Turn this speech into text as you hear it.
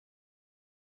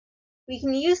We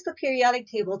can use the periodic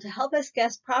table to help us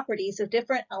guess properties of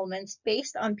different elements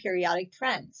based on periodic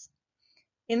trends.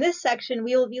 In this section,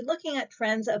 we will be looking at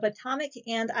trends of atomic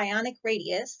and ionic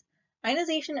radius,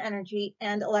 ionization energy,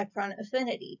 and electron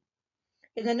affinity.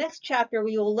 In the next chapter,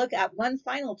 we will look at one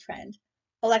final trend,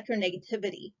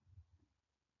 electronegativity.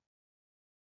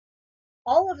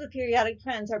 All of the periodic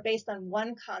trends are based on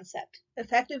one concept,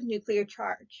 effective nuclear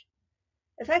charge.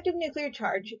 Effective nuclear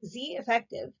charge, Z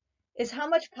effective, is how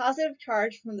much positive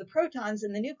charge from the protons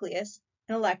in the nucleus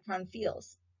an electron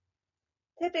feels.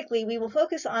 Typically, we will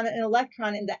focus on an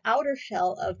electron in the outer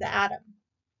shell of the atom.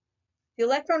 The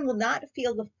electron will not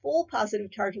feel the full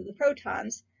positive charge of the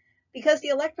protons because the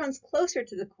electrons closer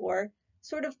to the core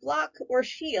sort of block or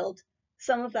shield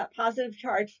some of that positive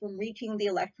charge from reaching the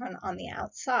electron on the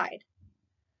outside.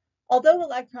 Although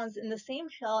electrons in the same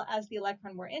shell as the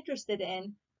electron we're interested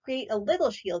in create a little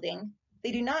shielding,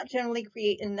 they do not generally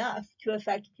create enough to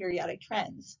affect periodic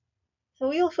trends. So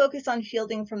we will focus on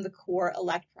shielding from the core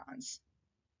electrons.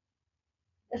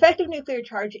 Effective nuclear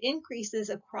charge increases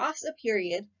across a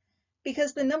period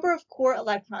because the number of core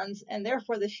electrons, and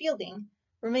therefore the shielding,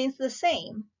 remains the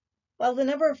same, while the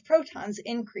number of protons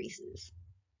increases.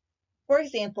 For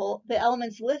example, the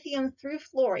elements lithium through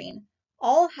fluorine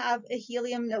all have a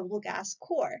helium noble gas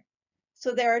core,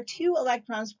 so there are 2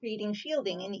 electrons creating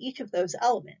shielding in each of those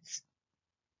elements.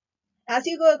 As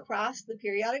you go across the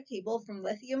periodic table from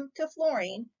lithium to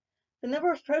fluorine, the number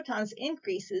of protons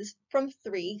increases from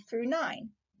 3 through 9.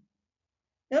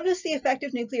 Notice the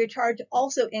effective nuclear charge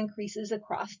also increases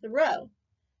across the row,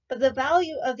 but the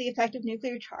value of the effective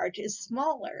nuclear charge is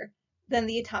smaller than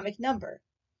the atomic number,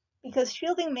 because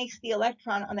shielding makes the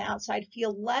electron on the outside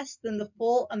feel less than the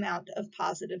full amount of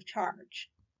positive charge.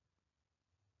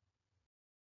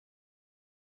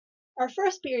 Our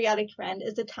first periodic trend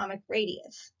is atomic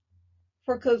radius.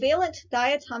 For covalent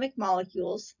diatomic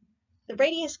molecules, the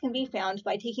radius can be found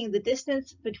by taking the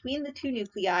distance between the 2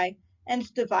 nuclei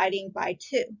and dividing by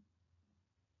 2.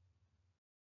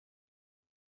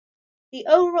 The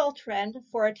overall trend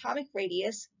for atomic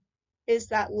radius is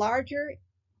that larger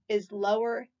is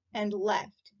lower and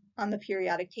left on the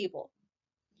periodic table.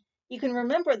 You can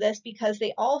remember this because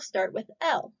they all start with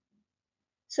L.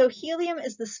 So helium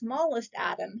is the smallest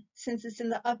atom since it's in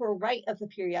the upper right of the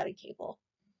periodic table.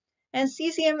 And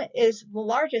cesium is the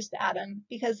largest atom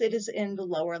because it is in the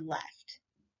lower left.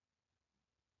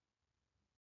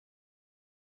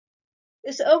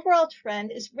 This overall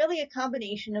trend is really a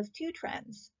combination of 2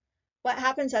 trends: what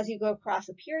happens as you go across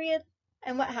a period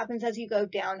and what happens as you go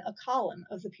down a column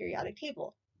of the periodic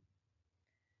table.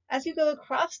 As you go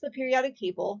across the periodic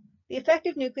table, the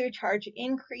effective nuclear charge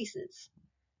increases.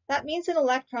 That means an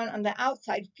electron on the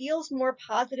outside feels more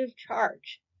positive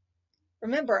charge.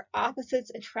 Remember,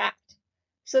 opposites attract.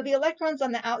 So the electrons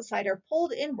on the outside are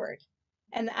pulled inward,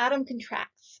 and the atom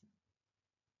contracts.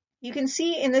 You can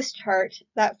see in this chart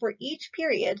that for each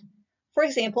period, for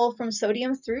example, from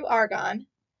sodium through argon,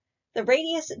 the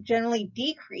radius generally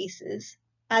decreases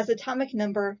as atomic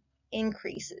number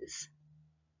increases.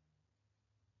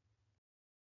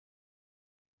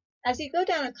 As you go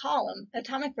down a column,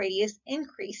 atomic radius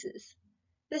increases.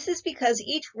 This is because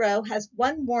each row has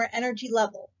one more energy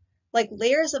level, like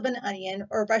layers of an onion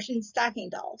or Russian stacking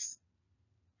dolls.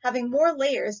 Having more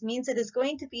layers means it is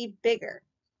going to be bigger.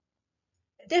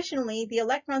 Additionally, the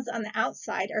electrons on the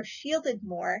outside are shielded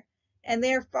more, and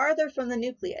they are farther from the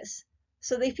nucleus,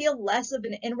 so they feel less of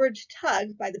an inward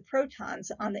tug by the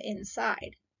protons on the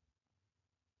inside.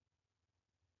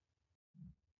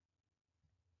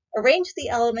 Arrange the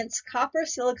elements copper,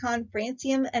 silicon,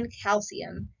 francium, and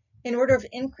calcium in order of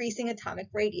increasing atomic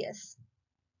radius.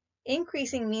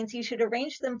 Increasing means you should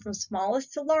arrange them from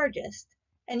smallest to largest,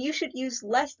 and you should use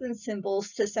less than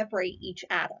symbols to separate each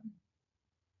atom.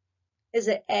 Is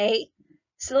it A,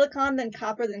 silicon, then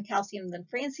copper, then calcium, then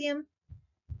francium?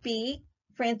 B,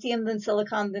 francium, then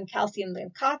silicon, then calcium,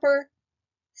 then copper?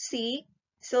 C,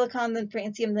 silicon, then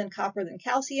francium, then copper, then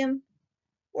calcium?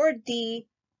 Or D,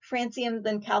 francium,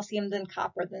 then calcium, then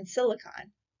copper, then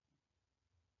silicon?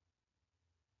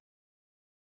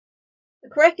 The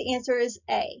correct answer is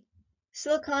A,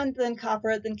 silicon, then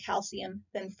copper, then calcium,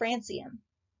 then francium.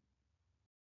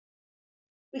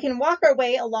 We can walk our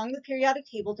way along the periodic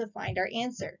table to find our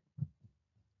answer.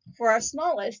 For our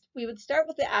smallest, we would start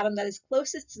with the atom that is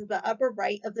closest to the upper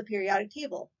right of the periodic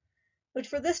table, which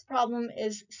for this problem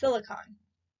is silicon.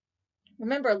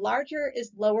 Remember, larger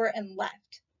is lower and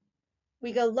left.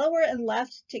 We go lower and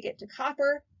left to get to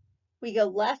copper, we go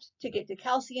left to get to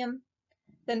calcium,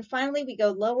 then finally we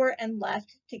go lower and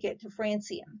left to get to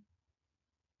francium.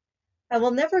 I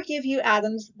will never give you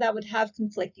atoms that would have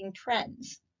conflicting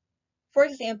trends. For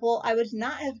example, I would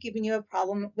not have given you a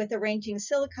problem with arranging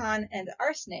silicon and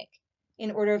arsenic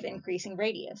in order of increasing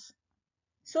radius.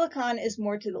 Silicon is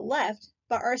more to the left,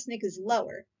 but arsenic is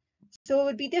lower, so it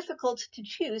would be difficult to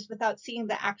choose without seeing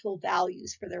the actual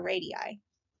values for their radii.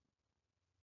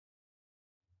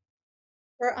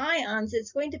 For ions,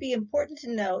 it's going to be important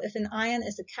to know if an ion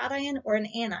is a cation or an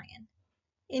anion.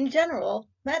 In general,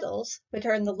 metals, which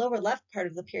are in the lower left part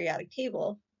of the periodic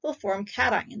table, will form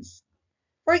cations.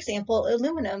 For example,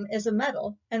 aluminum is a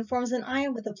metal and forms an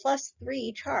ion with a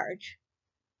 +3 charge.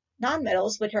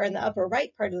 Nonmetals, which are in the upper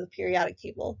right part of the periodic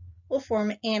table, will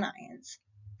form anions.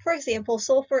 For example,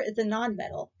 sulfur is a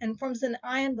nonmetal and forms an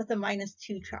ion with a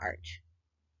 -2 charge.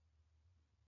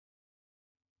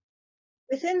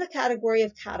 Within the category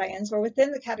of cations or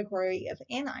within the category of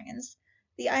anions,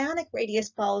 the ionic radius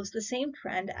follows the same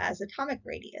trend as atomic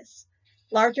radius.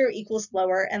 Larger equals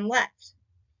lower and left.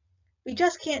 We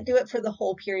just can't do it for the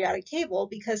whole periodic table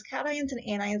because cations and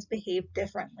anions behave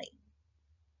differently.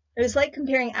 It is like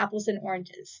comparing apples and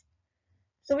oranges.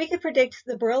 So we could predict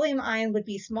the beryllium ion would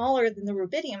be smaller than the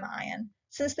rubidium ion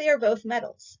since they are both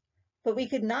metals, but we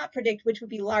could not predict which would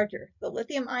be larger, the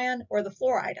lithium ion or the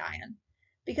fluoride ion,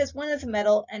 because one is a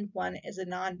metal and one is a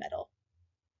nonmetal.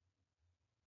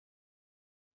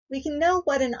 We can know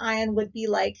what an ion would be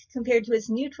like compared to its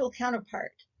neutral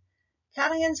counterpart.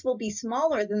 Cations will be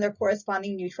smaller than their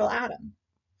corresponding neutral atom.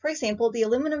 For example, the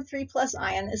aluminum 3+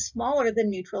 ion is smaller than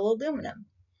neutral aluminum.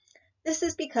 This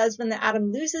is because when the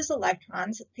atom loses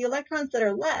electrons, the electrons that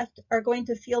are left are going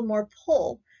to feel more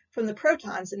pull from the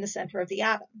protons in the center of the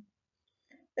atom.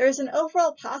 There is an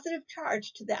overall positive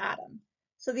charge to the atom,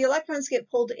 so the electrons get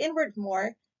pulled inward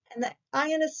more, and the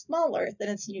ion is smaller than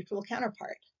its neutral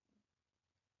counterpart.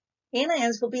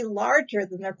 Anions will be larger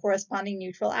than their corresponding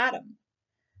neutral atom.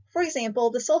 For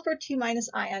example, the sulfur 2-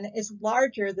 ion is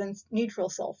larger than neutral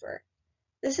sulfur.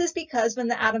 This is because when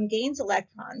the atom gains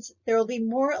electrons, there will be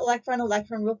more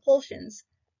electron-electron repulsions,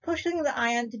 pushing the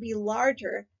ion to be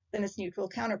larger than its neutral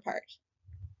counterpart.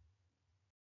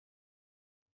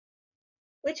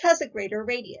 Which has a greater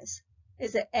radius?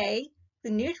 Is it A, the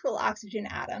neutral oxygen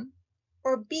atom,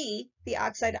 or B, the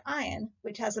oxide ion,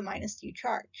 which has a -2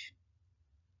 charge?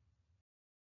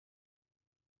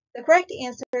 The correct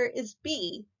answer is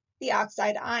B, the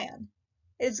oxide ion.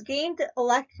 It has gained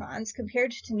electrons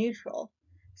compared to neutral,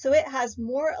 so it has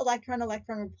more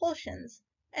electron-electron repulsions,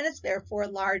 and is therefore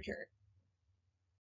larger.